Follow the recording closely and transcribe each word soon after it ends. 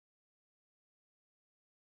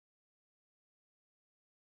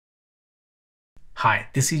Hi,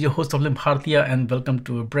 this is your host Swapnil Bhartiya and welcome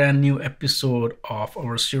to a brand new episode of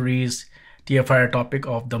our series TFiR topic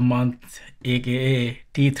of the month, aka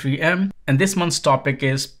T3M. And this month's topic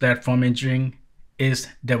is platform engineering is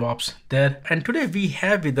DevOps Dead. And today we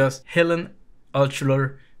have with us Helen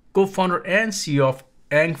Altshuler, co-founder and CEO of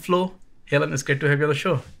EngFlow. Helen, it's great to have you on the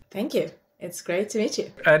show. Thank you. It's great to meet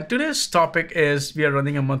you. And today's topic is we are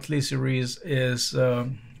running a monthly series is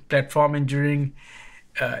platform engineering.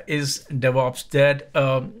 Is DevOps dead?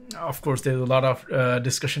 Of course, there's a lot of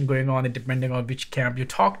discussion going on depending on which camp you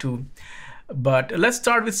talk to. But let's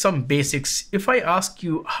start with some basics. If I ask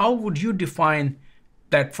you, how would you define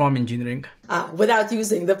platform engineering? Without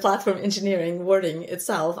using the platform engineering wording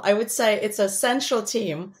itself, I would say it's a central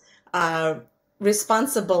team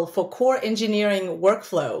responsible for core engineering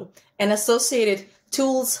workflow and associated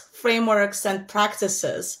tools, frameworks, and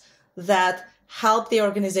practices that help the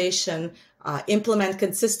organization implement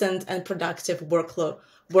consistent and productive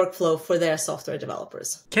workflow for their software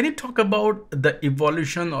developers. Can you talk about the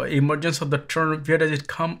evolution or emergence of the term? Where does it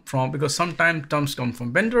come from? Because sometimes terms come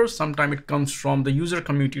from vendors, sometimes it comes from the user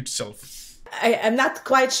community itself. I'm not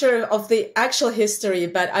quite sure of the actual history,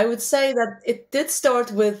 but I would say that it did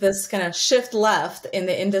start with this kind of shift left in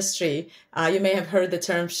the industry. You may have heard the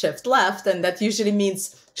term shift left, and that usually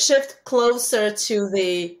means shift closer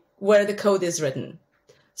to where the code is written.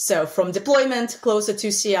 So from deployment closer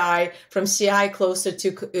to CI, from CI closer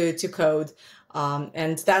to code,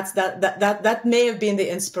 and that may have been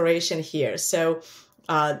the inspiration here. So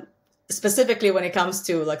specifically when it comes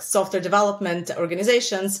to like software development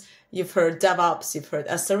organizations, you've heard DevOps, you've heard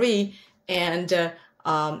SRE, and the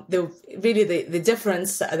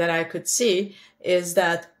difference that I could see is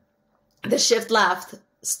that the shift left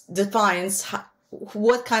defines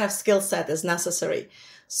what kind of skill set is necessary.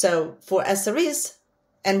 So for SREs,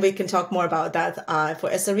 and we can talk more about that. For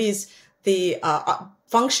SREs, the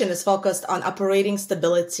function is focused on operating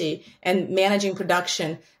stability and managing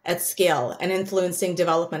production at scale and influencing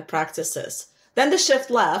development practices. Then the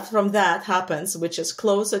shift left from that happens, which is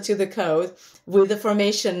closer to the code with the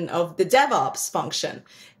formation of the DevOps function.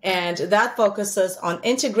 And that focuses on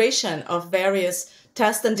integration of various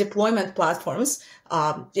test and deployment platforms,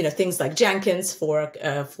 things like Jenkins for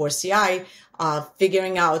CI,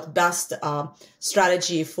 figuring out best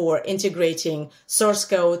strategy for integrating source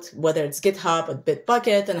code, whether it's GitHub or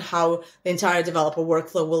Bitbucket, and how the entire developer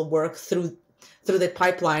workflow will work through the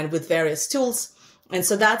pipeline with various tools. And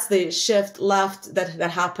so that's the shift left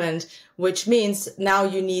that happened, which means now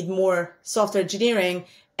you need more software engineering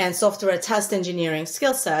and software test engineering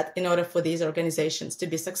skill set in order for these organizations to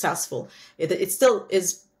be successful. It still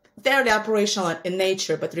is fairly operational in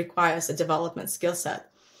nature, but requires a development skill set.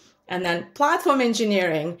 And then platform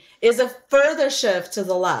engineering is a further shift to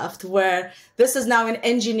the left, where this is now an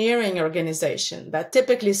engineering organization that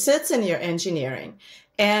typically sits in your engineering.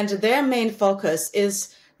 And their main focus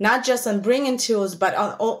is not just on bringing tools, but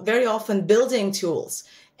on very often building tools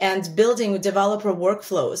and building developer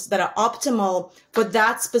workflows that are optimal for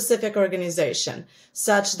that specific organization,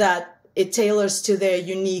 such that it tailors to their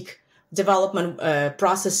unique development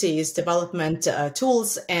processes, development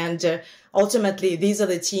tools, and ultimately, these are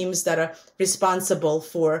the teams that are responsible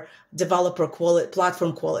for developer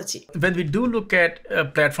platform quality. When we do look at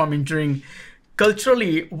platform engineering,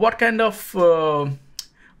 culturally, what kind of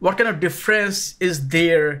difference is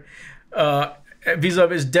there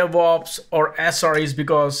vis-a-vis DevOps or SREs?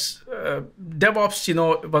 Because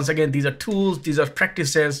DevOps, once again, these are tools, these are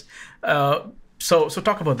practices. So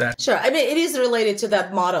talk about that. Sure. I mean, it is related to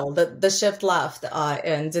that model, the shift left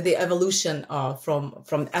and the evolution from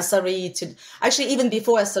SRE to actually even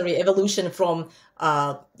before SRE, evolution from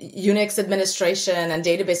Unix administration and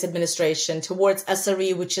database administration towards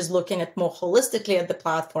SRE, which is looking at more holistically at the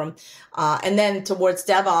platform, and then towards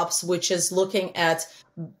DevOps, which is looking at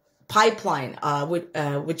pipeline,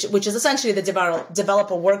 which is essentially the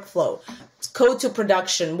developer workflow, code to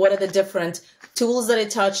production. What are the different tools that it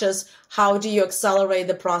touches? How do you accelerate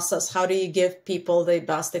the process? How do you give people the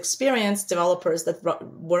best experience, developers that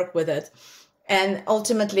work with it? And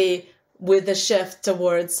ultimately, with the shift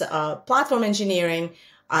towards platform engineering,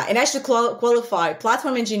 and I should qualify,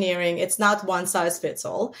 platform engineering, it's not one size fits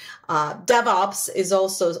all. DevOps is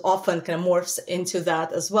also often kind of morphs into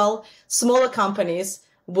that as well. Smaller companies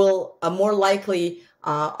will more likely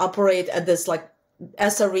operate at this like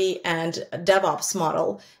SRE and DevOps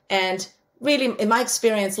model. And really, in my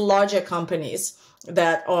experience, larger companies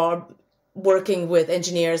that are working with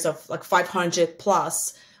engineers of like 500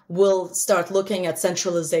 plus will start looking at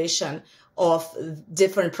centralization of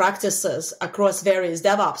different practices across various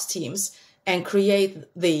DevOps teams and create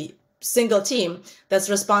the single team that's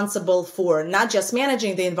responsible for not just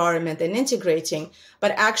managing the environment and integrating,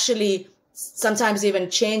 but actually sometimes even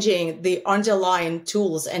changing the underlying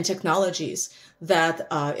tools and technologies that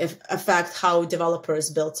affect how developers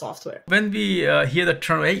build software. When we hear the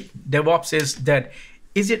term, hey, DevOps is dead,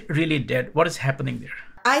 is it really dead? What is happening there?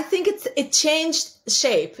 I think it changed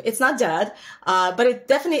shape. It's not dead, but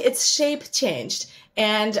its shape changed.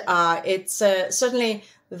 And it's certainly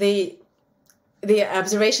the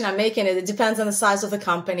observation I'm making is it depends on the size of the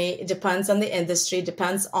company, it depends on the industry, it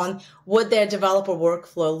depends on what their developer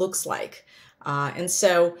workflow looks like. And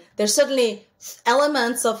so there's certainly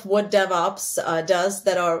elements of what DevOps does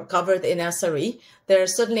that are covered in SRE. There are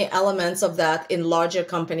certainly elements of that in larger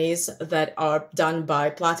companies that are done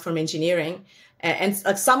by platform engineering. And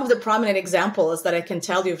some of the prominent examples that I can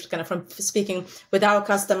tell you kind of from speaking with our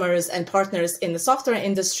customers and partners in the software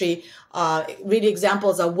industry, really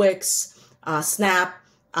examples are Wix, Snap,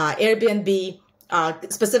 Airbnb,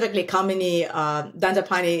 specifically Kamini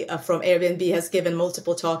Dandapani from Airbnb has given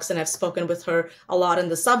multiple talks, and I've spoken with her a lot on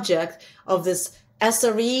the subject of this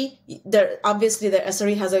SRE. Obviously, the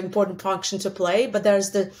SRE has an important function to play, but there's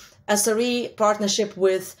the SRE partnership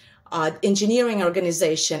with engineering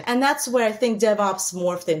organization. And that's where I think DevOps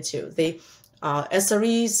morphed into. The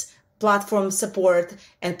SREs, platform support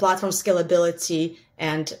and platform scalability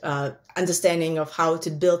and understanding of how to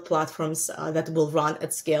build platforms that will run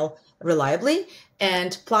at scale reliably,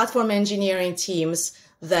 and platform engineering teams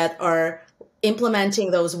that are implementing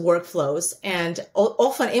those workflows and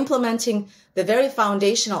often implementing the very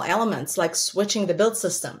foundational elements like switching the build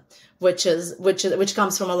system, which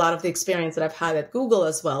comes from a lot of the experience that I've had at Google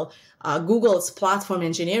as well. Google's platform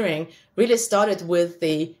engineering really started with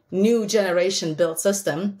the new generation build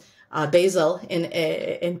system, Bazel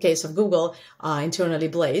in case of Google, internally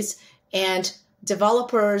Blaze, and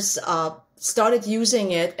developers started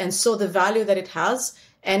using it and saw the value that it has,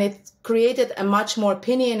 and it created a much more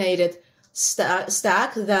opinionated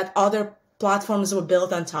stack that other platforms were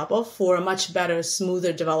built on top of for a much better,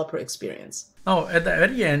 smoother developer experience. Oh, at the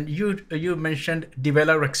very end, you mentioned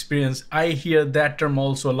developer experience. I hear that term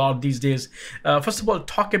also a lot these days. First of all,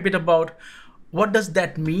 talk a bit about what does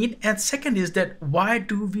that mean? And second is that why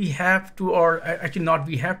do we have to, or actually not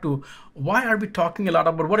we have to, why are we talking a lot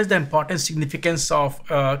about what is the important significance of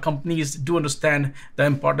companies do understand the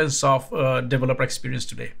importance of developer experience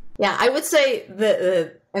today? Yeah, I would say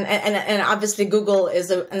and obviously Google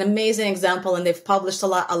is an amazing example, and they've published a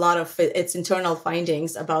lot of its internal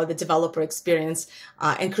findings about the developer experience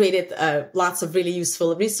and created lots of really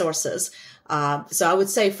useful resources. So I would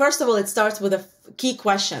say, first of all, it starts with the key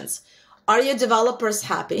questions. Are your developers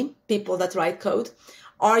happy, people that write code?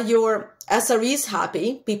 Are your SREs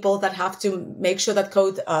happy, people that have to make sure that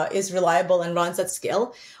code is reliable and runs at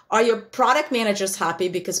scale? Are your product managers happy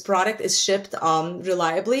because product is shipped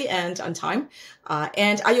reliably and on time?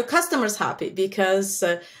 And are your customers happy because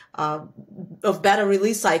of better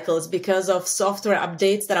release cycles, because of software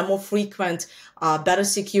updates that are more frequent, better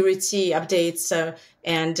security updates,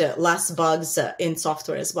 and less bugs in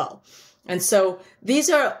software as well? And so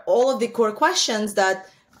these are all of the core questions that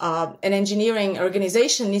an engineering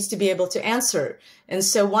organization needs to be able to answer. And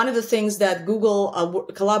so one of the things that Google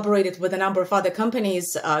collaborated with a number of other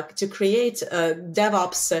companies to create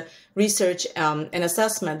DevOps research and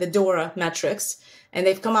assessment, the DORA metrics, and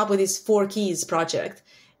they've come up with this 4 keys project.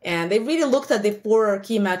 And they really looked at the 4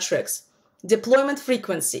 key metrics. Deployment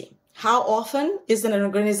frequency. How often is an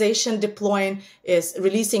organization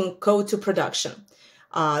releasing code to production?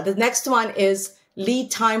 The next one is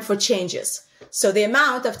lead time for changes. So the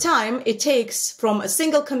amount of time it takes from a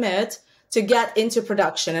single commit to get into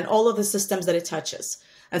production and all of the systems that it touches.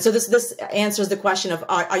 And so this answers the question of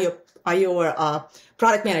are your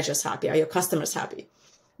product managers happy? Are your customers happy?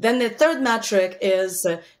 Then the third metric is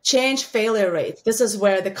change failure rate. This is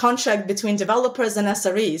where the contract between developers and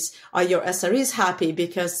SREs. Are your SREs happy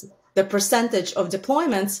because the percentage of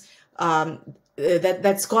deployments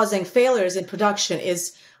that's causing failures in production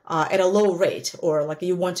is at a low rate, or like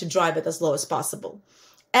you want to drive it as low as possible.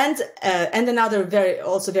 And another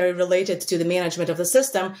very related to the management of the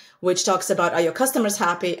system, which talks about are your customers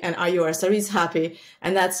happy and are your SREs happy?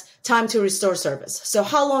 And that's time to restore service. So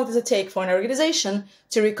how long does it take for an organization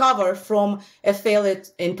to recover from a failure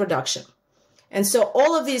in production? And so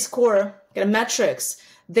all of these core metrics,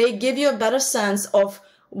 they give you a better sense of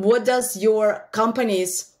what does your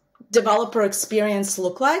company's developer experience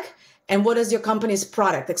look like, and what does your company's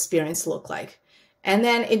product experience look like? And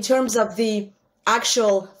then in terms of the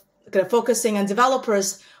actual focusing on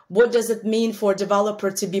developers, what does it mean for a developer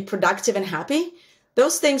to be productive and happy?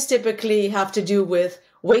 Those things typically have to do with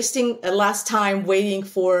wasting less time waiting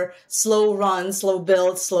for slow runs, slow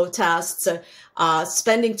builds, slow tests,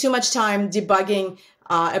 spending too much time debugging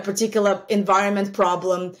a particular environment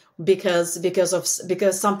problem because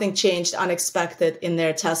something changed unexpected in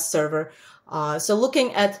their test server. So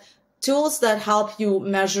looking at tools that help you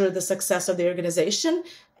measure the success of the organization,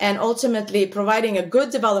 and ultimately providing a good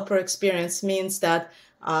developer experience means that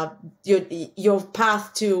your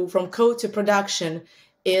path from code to production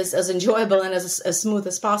is as enjoyable and as smooth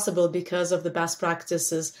as possible because of the best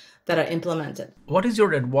practices that are implemented. What is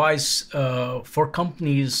your advice for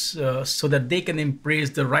companies so that they can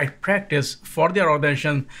embrace the right practice for their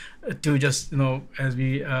organization to just, as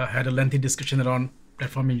we had a lengthy discussion around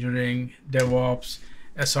platform engineering, DevOps,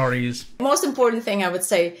 SREs? Most important thing I would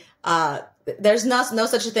say, there's no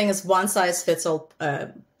such a thing as one size fits all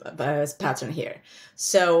pattern here.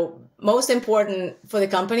 So most important for the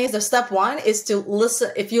companies, the step one is to listen.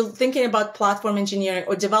 If you're thinking about platform engineering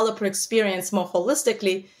or developer experience more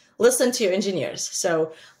holistically, listen to your engineers.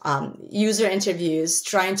 So user interviews,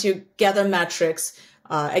 trying to gather metrics.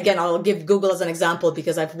 Again, I'll give Google as an example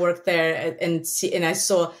because I've worked there and I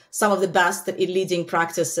saw some of the best leading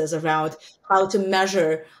practices around how to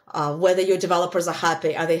measure whether your developers are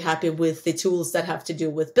happy. Are they happy with the tools that have to do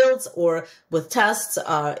with builds or with tests?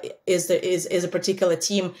 Is a particular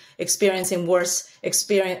team experiencing worse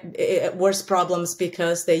problems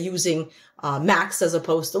because they're using Macs as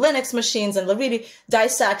opposed to Linux machines? And we're really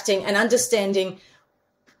dissecting and understanding,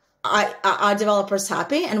 are developers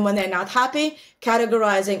happy? And when they're not happy,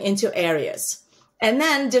 categorizing into areas. And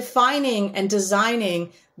then defining and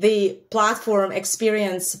designing the platform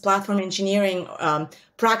experience, platform engineering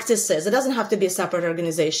practices. It doesn't have to be a separate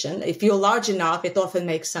organization. If you're large enough, it often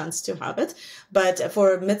makes sense to have it. But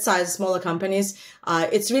for mid-sized, smaller companies,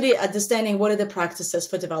 it's really understanding what are the practices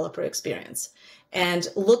for developer experience. And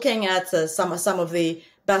looking at some of the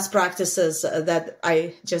best practices that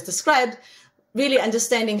I just described, really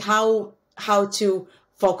understanding how to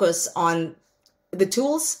focus on the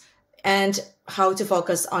tools and how to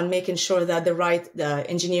focus on making sure that the right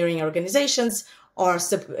engineering organizations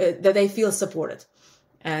that they feel supported.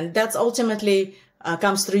 And that's ultimately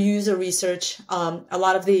comes through user research, a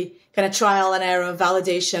lot of the kind of trial and error,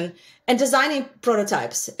 validation, and designing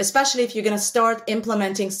prototypes. Especially if you're going to start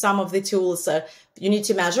implementing some of the tools, you need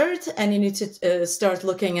to measure it, and you need to start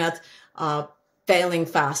looking at failing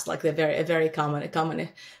fast, like a very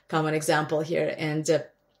common example here, and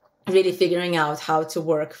really figuring out how to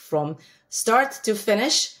work from start to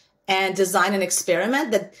finish and design an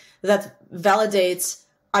experiment that validates,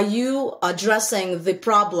 are you addressing the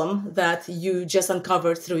problem that you just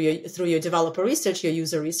uncovered through your developer research, your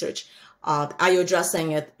user research? Are you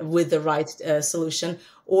addressing it with the right solution,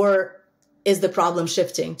 or is the problem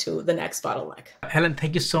shifting to the next bottleneck? Helen,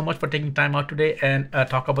 thank you so much for taking time out today and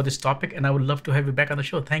talk about this topic. And I would love to have you back on the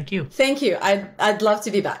show. Thank you. Thank you. I'd love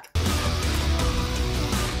to be back.